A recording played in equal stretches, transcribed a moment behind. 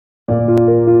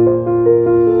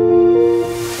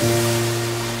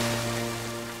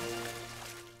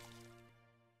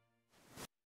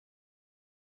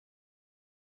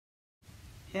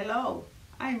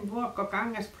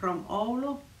Kangas from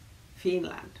Oulu,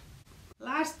 Finland.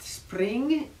 Last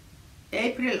spring,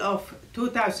 April of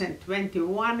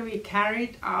 2021, we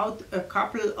carried out a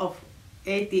couple of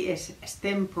ATS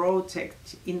STEM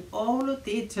projects in Oulu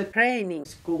Teacher Training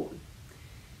School.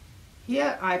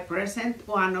 Here I present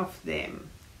one of them.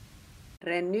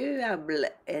 Renewable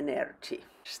energy.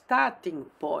 Starting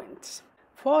points.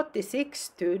 46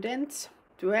 students,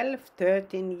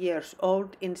 12-13 years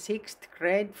old in 6th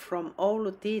grade from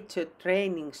Oulu Teacher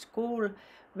Training School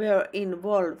were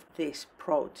involved in this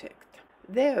project.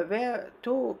 There were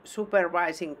 2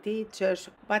 supervising teachers,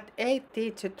 but 8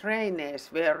 teacher trainers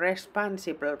were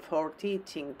responsible for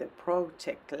teaching the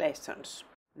project lessons.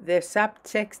 The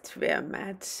subjects were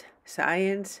maths,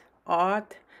 science,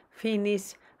 art,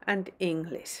 Finnish and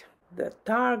English. The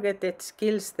targeted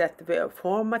skills that were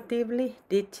formatively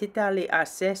digitally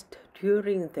assessed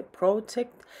during the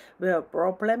project were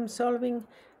problem solving,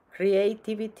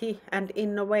 creativity and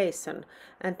innovation,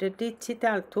 and the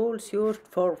digital tools used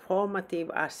for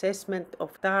formative assessment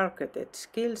of targeted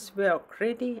skills were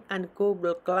Credi and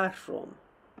Google Classroom.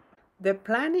 The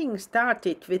planning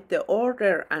started with the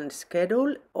order and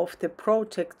schedule of the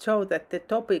project so that the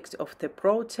topics of the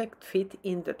project fit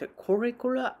into the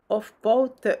curricula of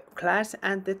both the class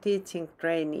and the teaching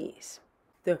trainees.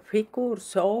 The figure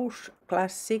shows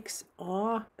Class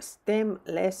 6A STEM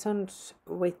lessons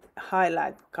with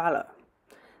highlight color.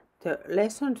 The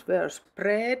lessons were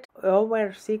spread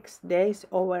over 6 days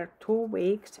over 2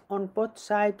 weeks on both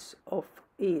sides of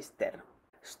Easter.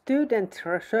 Students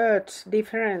researched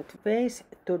different ways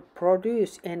to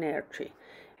produce energy.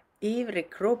 Every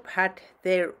group had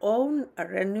their own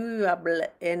renewable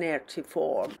energy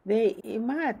form. They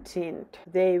imagined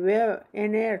they were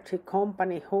an energy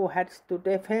company who had to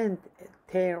defend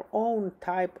their own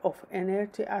type of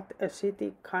energy at a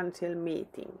city council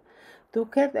meeting.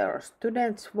 Together,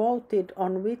 students voted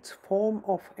on which form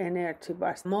of energy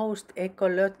was most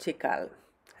ecological.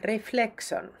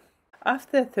 Reflection.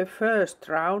 After the first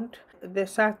round, the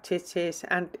successes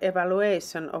and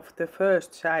evaluation of the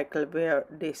first cycle were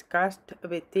discussed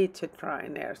with teacher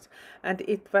trainers, and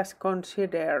it was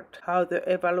considered how the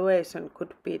evaluation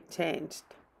could be changed.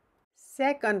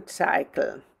 Second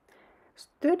cycle.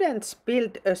 Students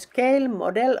built a scale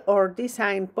model or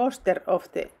design poster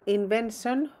of the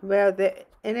invention where the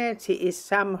energy is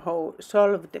somehow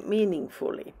solved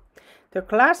meaningfully. The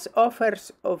class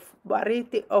offers a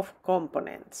variety of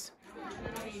components.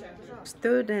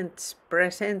 Students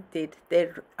presented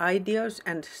their ideas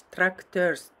and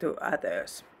structures to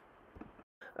others.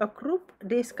 A group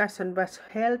discussion was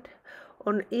held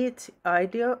on each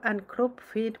idea and group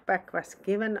feedback was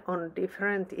given on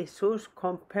different issues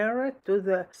compared to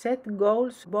the set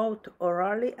goals both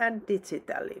orally and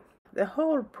digitally. The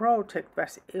whole project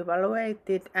was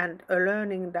evaluated and a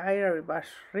learning diary was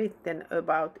written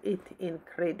about it in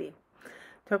Credi.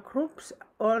 The groups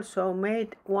also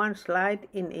made one slide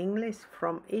in English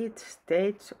from each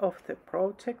stage of the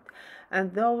project,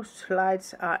 and those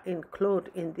slides are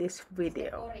included in this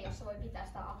video.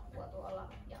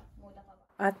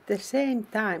 At the same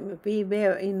time, we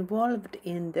were involved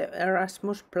in the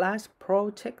Erasmus Plus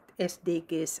project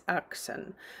SDGs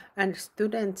Action, and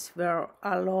students were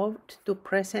allowed to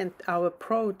present our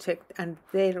project and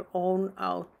their own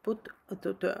output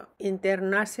to the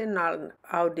international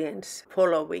audience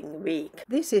following week.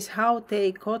 This is how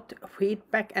they got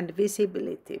feedback and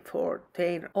visibility for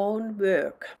their own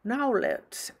work.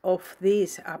 Knowledge of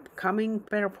these upcoming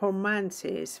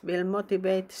performances will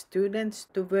motivate students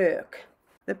to work.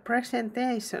 The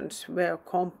presentations were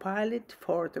compiled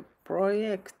for the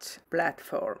project's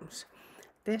platforms.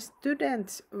 The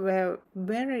students were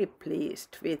very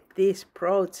pleased with this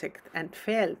project and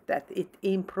felt that it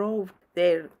improved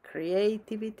their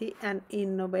creativity and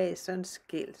innovation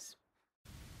skills.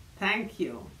 Thank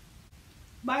you.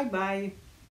 Bye bye.